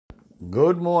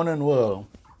Good morning, world.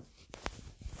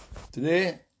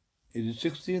 Today is the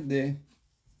 16th day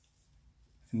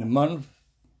in the month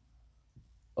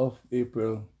of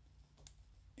April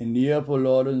in the year of our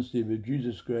Lord and Savior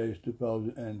Jesus Christ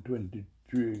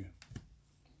 2023.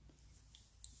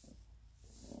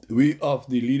 We of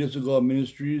the Leaders of God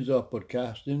Ministries are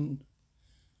podcasting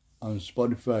on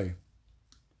Spotify,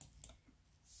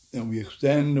 and we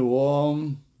extend a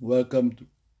warm welcome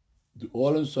to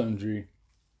all and sundry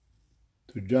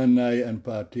to join nigh and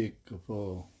partake of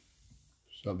our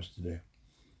service today.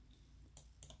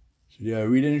 So our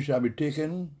reading shall be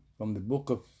taken from the book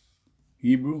of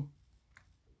Hebrew,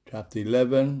 chapter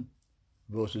 11,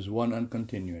 verses 1 and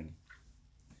continuing.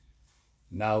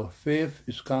 Now faith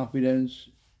is confidence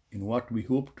in what we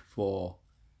hoped for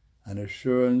and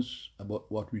assurance about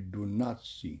what we do not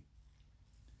see.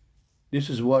 This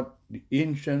is what the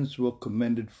ancients were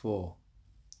commended for.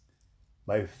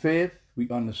 By faith, we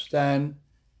understand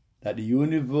that the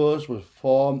universe was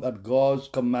formed at God's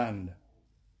command,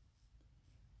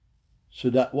 so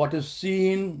that what is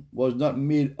seen was not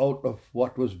made out of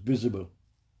what was visible.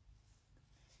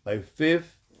 By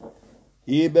faith,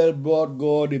 Abel brought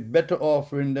God a better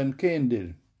offering than Cain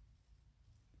did.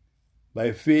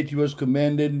 By faith, he was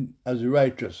commended as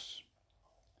righteous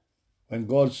when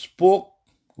God spoke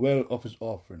well of his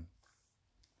offering.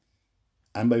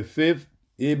 And by faith,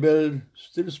 Abel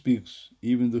still speaks,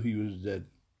 even though he was dead.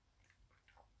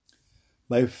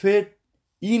 By faith,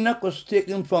 Enoch was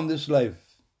taken from this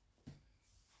life,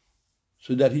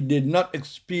 so that he did not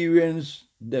experience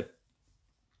death.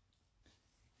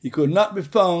 He could not be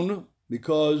found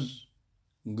because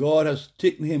God has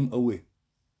taken him away.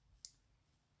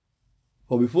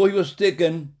 For before he was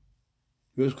taken,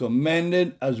 he was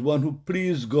commended as one who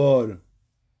pleased God.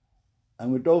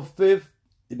 And without faith,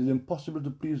 it is impossible to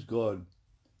please God,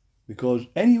 because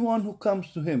anyone who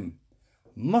comes to him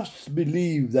must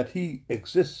believe that he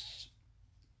exists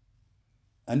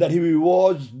and that he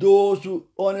rewards those who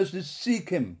honestly seek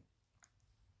him.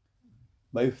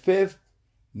 By faith,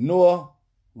 Noah,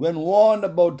 when warned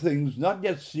about things not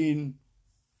yet seen,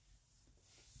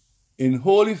 in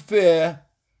holy fear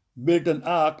built an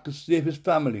ark to save his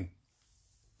family.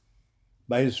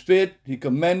 By his faith, he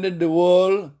commended the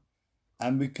world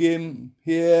and became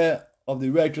heir of the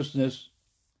righteousness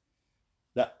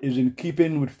that is in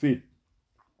keeping with faith.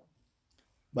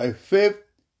 By faith,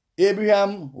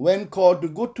 Abraham, when called to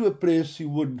go to a place he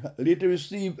would later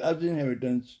receive as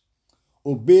inheritance,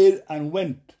 obeyed and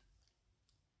went,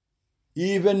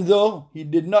 even though he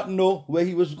did not know where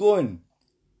he was going.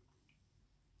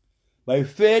 By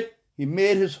faith, he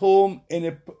made his home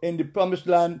in the promised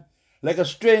land like a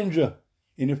stranger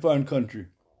in a foreign country.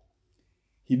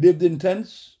 He lived in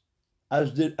tents,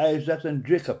 as did Isaac and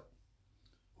Jacob,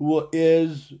 who were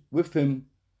heirs with him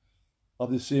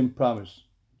of the same promise.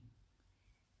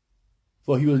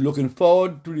 For he was looking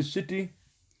forward to the city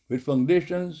with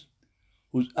foundations,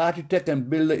 whose architect and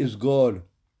builder is God.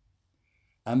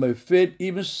 And by faith,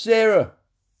 even Sarah,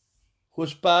 who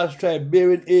was past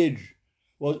childbearing age,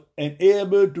 was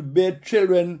enabled to bear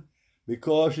children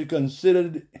because she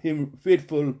considered him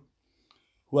faithful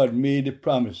who had made the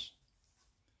promise.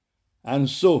 And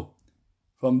so,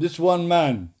 from this one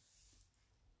man,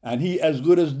 and he as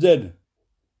good as dead,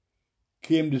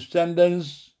 came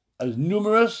descendants as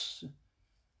numerous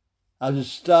as the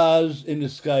stars in the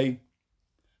sky,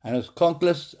 and as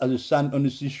countless as the sand on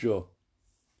the seashore.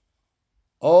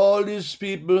 All these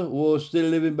people were still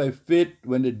living by faith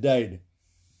when they died.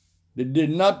 They did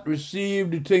not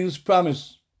receive the things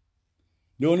promised.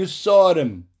 They only saw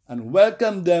them and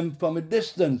welcomed them from a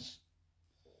distance,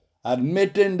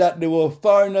 admitting that they were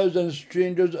foreigners and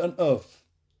strangers on earth.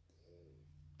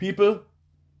 People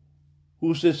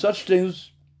who say such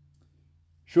things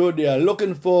show they are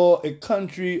looking for a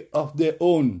country of their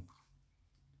own.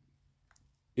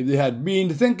 If they had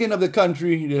been thinking of the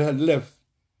country they had left,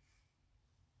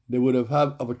 they would have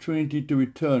had opportunity to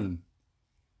return.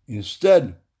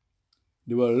 Instead,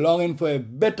 they were longing for a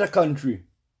better country,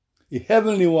 a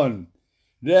heavenly one.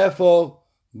 Therefore,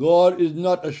 God is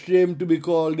not ashamed to be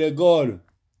called their God,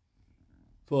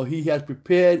 for he has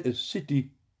prepared a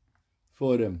city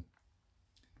for them.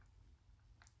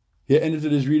 Here ends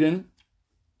this reading.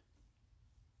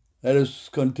 Let us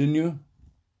continue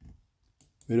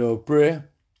with our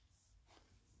prayer.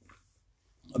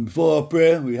 And before our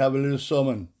prayer, we have a little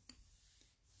sermon.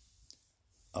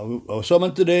 Our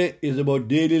sermon today is about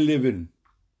daily living.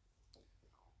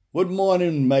 Good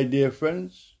morning, my dear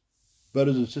friends,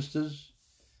 brothers and sisters,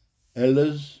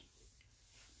 elders.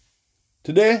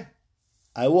 Today,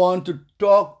 I want to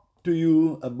talk to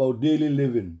you about daily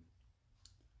living.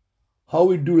 how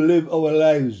we do live our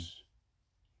lives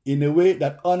in a way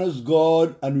that honors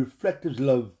God and reflects His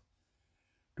love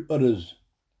to others.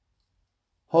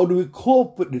 How do we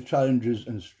cope with the challenges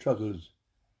and struggles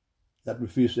that we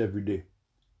face every day?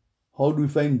 How do we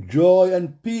find joy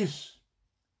and peace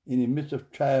in the midst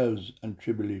of trials and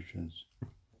tribulations?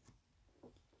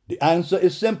 The answer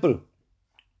is simple,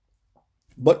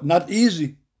 but not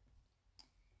easy.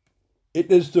 It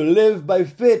is to live by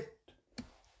faith.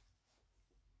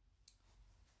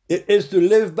 It is to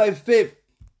live by faith.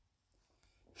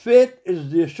 Faith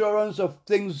is the assurance of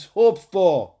things hoped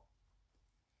for,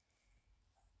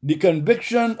 the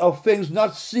conviction of things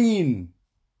not seen.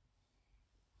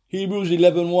 Hebrews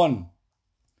 11:1.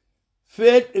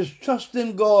 Faith is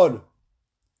trusting God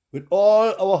with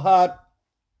all our heart,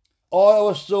 all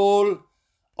our soul,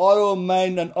 all our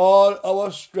mind, and all our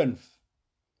strength.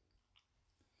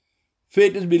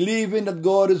 Faith is believing that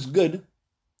God is good,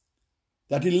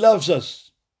 that He loves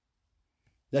us,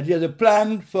 that He has a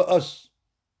plan for us,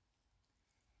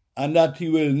 and that He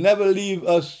will never leave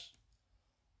us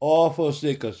or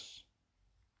forsake us.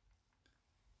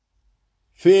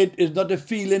 Faith is not a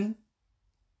feeling,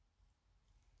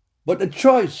 but a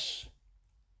choice.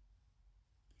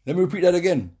 Let me repeat that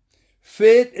again.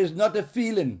 Faith is not a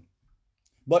feeling,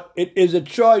 but it is a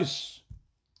choice.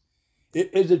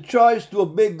 It is a choice to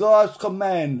obey God's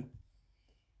command,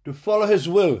 to follow His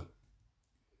will,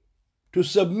 to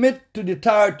submit to the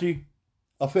authority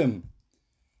of Him,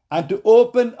 and to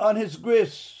open on His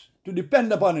grace, to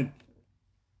depend upon it.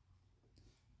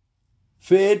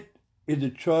 Faith is a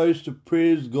choice to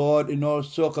praise God in all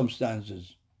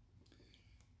circumstances,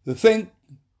 to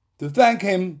thank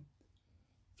Him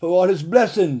for all His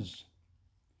blessings,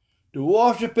 to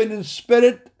worship Him in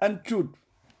spirit and truth,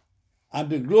 and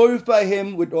to glorify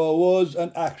Him with our words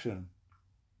and action.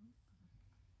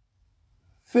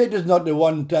 Faith is not a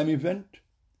one-time event,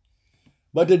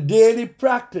 but a daily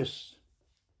practice.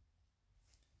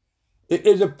 It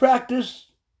is a practice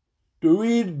to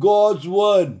read God's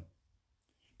Word,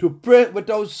 to pray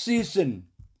without ceasing,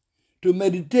 to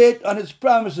meditate on His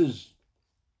promises,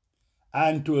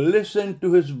 and to listen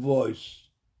to His voice.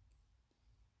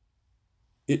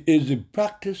 It is a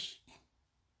practice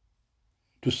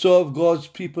to serve God's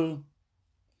people,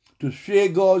 to share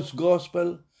God's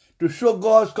gospel, to show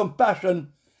God's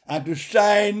compassion, and to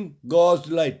shine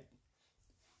God's light.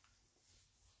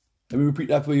 Let me repeat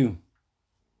that for you.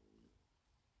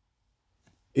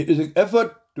 It is an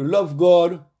effort to love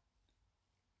God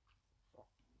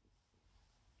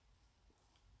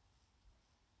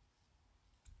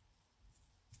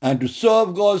and to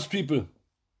serve God's people,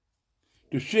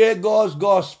 to share God's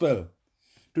gospel,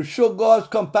 to show God's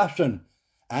compassion,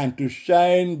 and to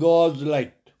shine God's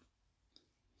light.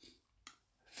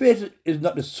 Faith is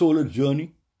not a solo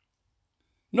journey,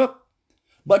 no,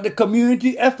 but a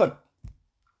community effort.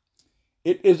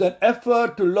 It is an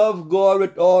effort to love God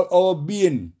with all our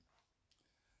being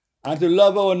and to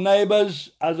love our neighbors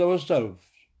as ourselves.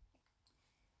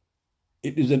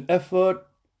 It is an effort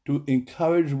to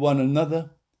encourage one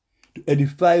another, to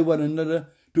edify one another,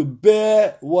 to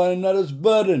bear one another's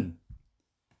burden,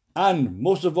 and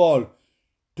most of all,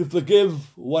 to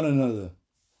forgive one another.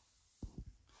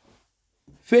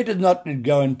 Faith is not a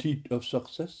guarantee of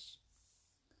success,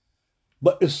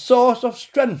 but a source of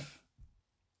strength.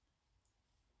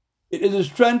 It is a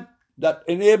strength that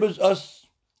enables us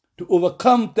to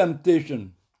overcome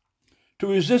temptation, to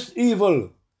resist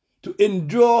evil, to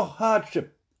endure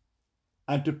hardship,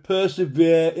 and to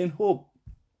persevere in hope.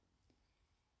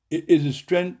 It is a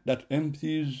strength that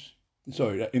empowers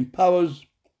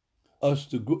us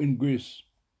to grow in grace,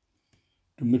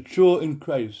 to mature in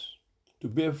Christ, to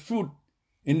bear fruit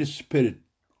in the Spirit,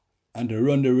 and to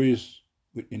run the race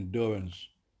with endurance.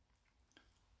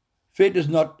 Faith is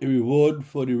not a reward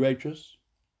for the righteous,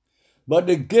 but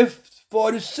a gift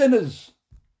for the sinners.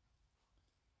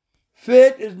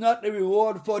 Faith is not a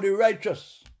reward for the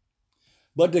righteous,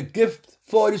 but a gift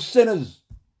for the sinners.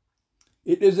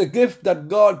 It is a gift that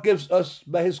God gives us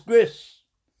by His grace,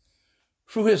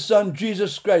 through His Son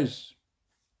Jesus Christ.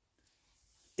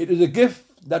 It is a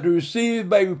gift that we receive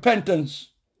by repentance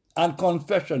and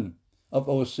confession of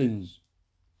our sins.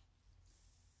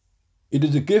 It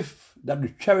is a gift that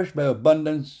we cherish by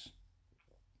abundant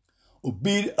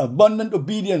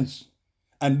obedience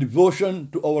and devotion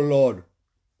to our Lord.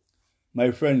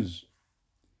 My friends,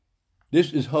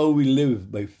 this is how we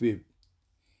live by faith.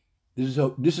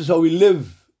 This is how we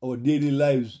live our daily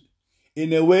lives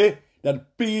in a way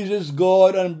that pleases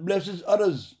God and blesses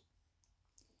others.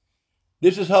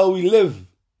 This is how we live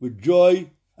with joy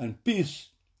and peace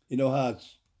in our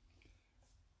hearts.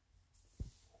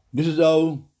 This is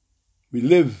how we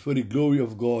live for the glory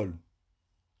of God.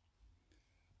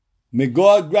 May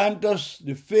God grant us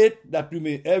the faith that we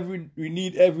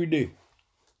need every day.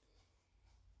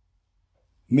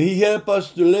 May He help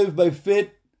us to live by faith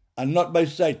and not by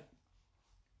sight.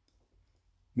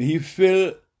 May He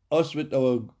fill us with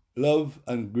our love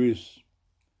and grace.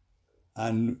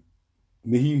 And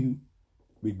may He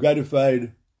be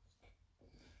gratified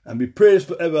and be praised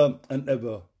forever and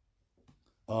ever.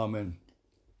 Amen.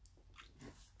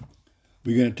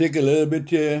 We're going to take a little bit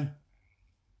here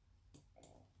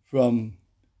from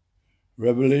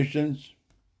Revelations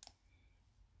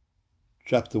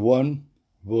chapter 1,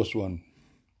 verse 1.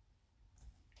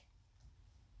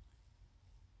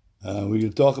 We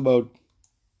can talk about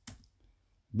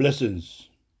blessings.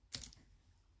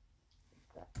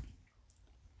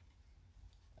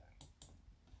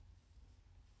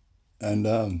 And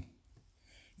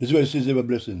this is what it says about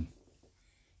blessing.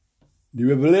 The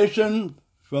revelation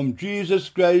from Jesus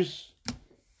Christ,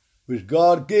 which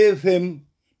God gave him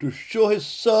to show his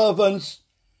servants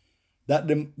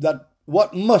that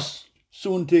what must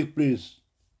soon take place.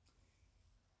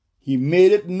 He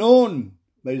made it known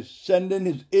by sending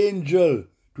his angel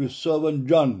to his servant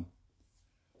John,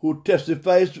 who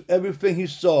testifies to everything he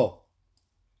saw.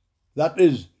 That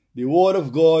is the word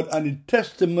of God and the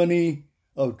testimony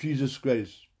of Jesus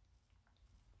Christ.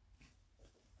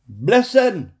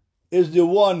 Blessed is the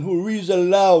one who reads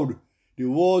aloud the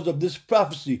words of this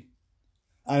prophecy,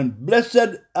 and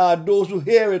blessed are those who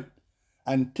hear it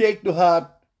and take to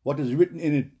heart what is written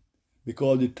in it,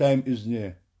 because the time is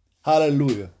near.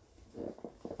 Hallelujah.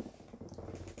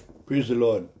 Praise the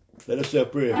Lord. Let us say a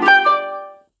prayer.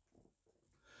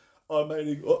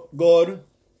 Almighty God,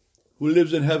 who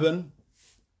lives in heaven,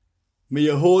 may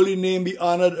your holy name be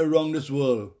honored around this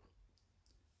world.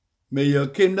 May your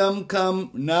kingdom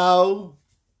come now.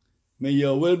 May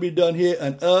your will be done here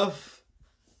on earth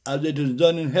as it is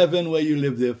done in heaven where you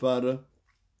live, dear Father.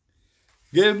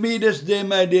 Give me this day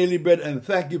my daily bread, and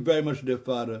thank you very much, dear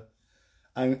Father.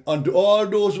 And unto all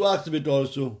those who ask of it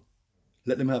also,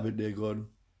 let them have it, dear God.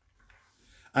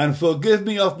 And forgive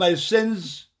me of my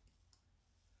sins,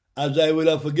 as I will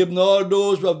have forgiven all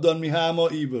those who have done me harm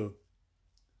or evil.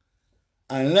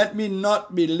 And let me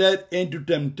not be led into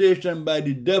temptation by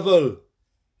the devil,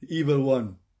 the evil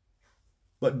one,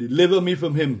 but deliver me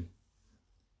from him.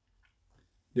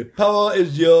 The power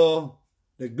is yours,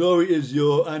 the glory is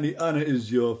yours, and the honor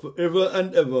is yours forever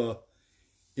and ever.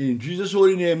 In Jesus'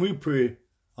 holy name we pray.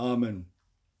 Amen.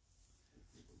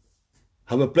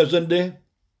 Have a pleasant day.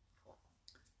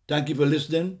 Thank you for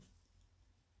listening.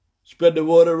 Spread the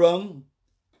word around.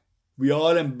 We are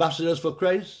all ambassadors for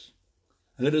Christ.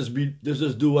 And let us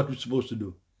do what we're supposed to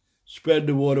do. Spread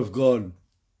the word of God.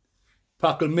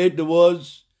 Proclamate the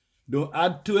words. Don't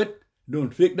add to it.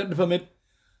 Don't take nothing from it.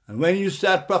 And when you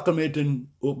start proclamating,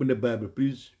 open the Bible,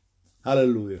 please.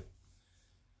 Hallelujah.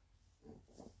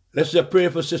 Let's say a prayer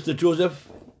for Sister Joseph,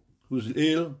 who's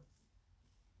ill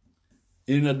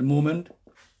in at the moment.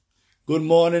 Good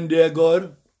morning, dear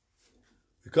God.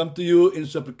 We come to you in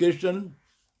supplication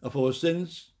of our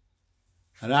sins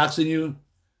and asking you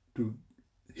to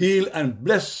heal and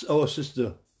bless our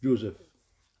sister Joseph.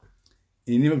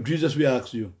 In the name of Jesus we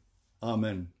ask you.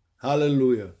 Amen.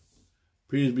 Hallelujah.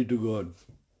 Praise be to God.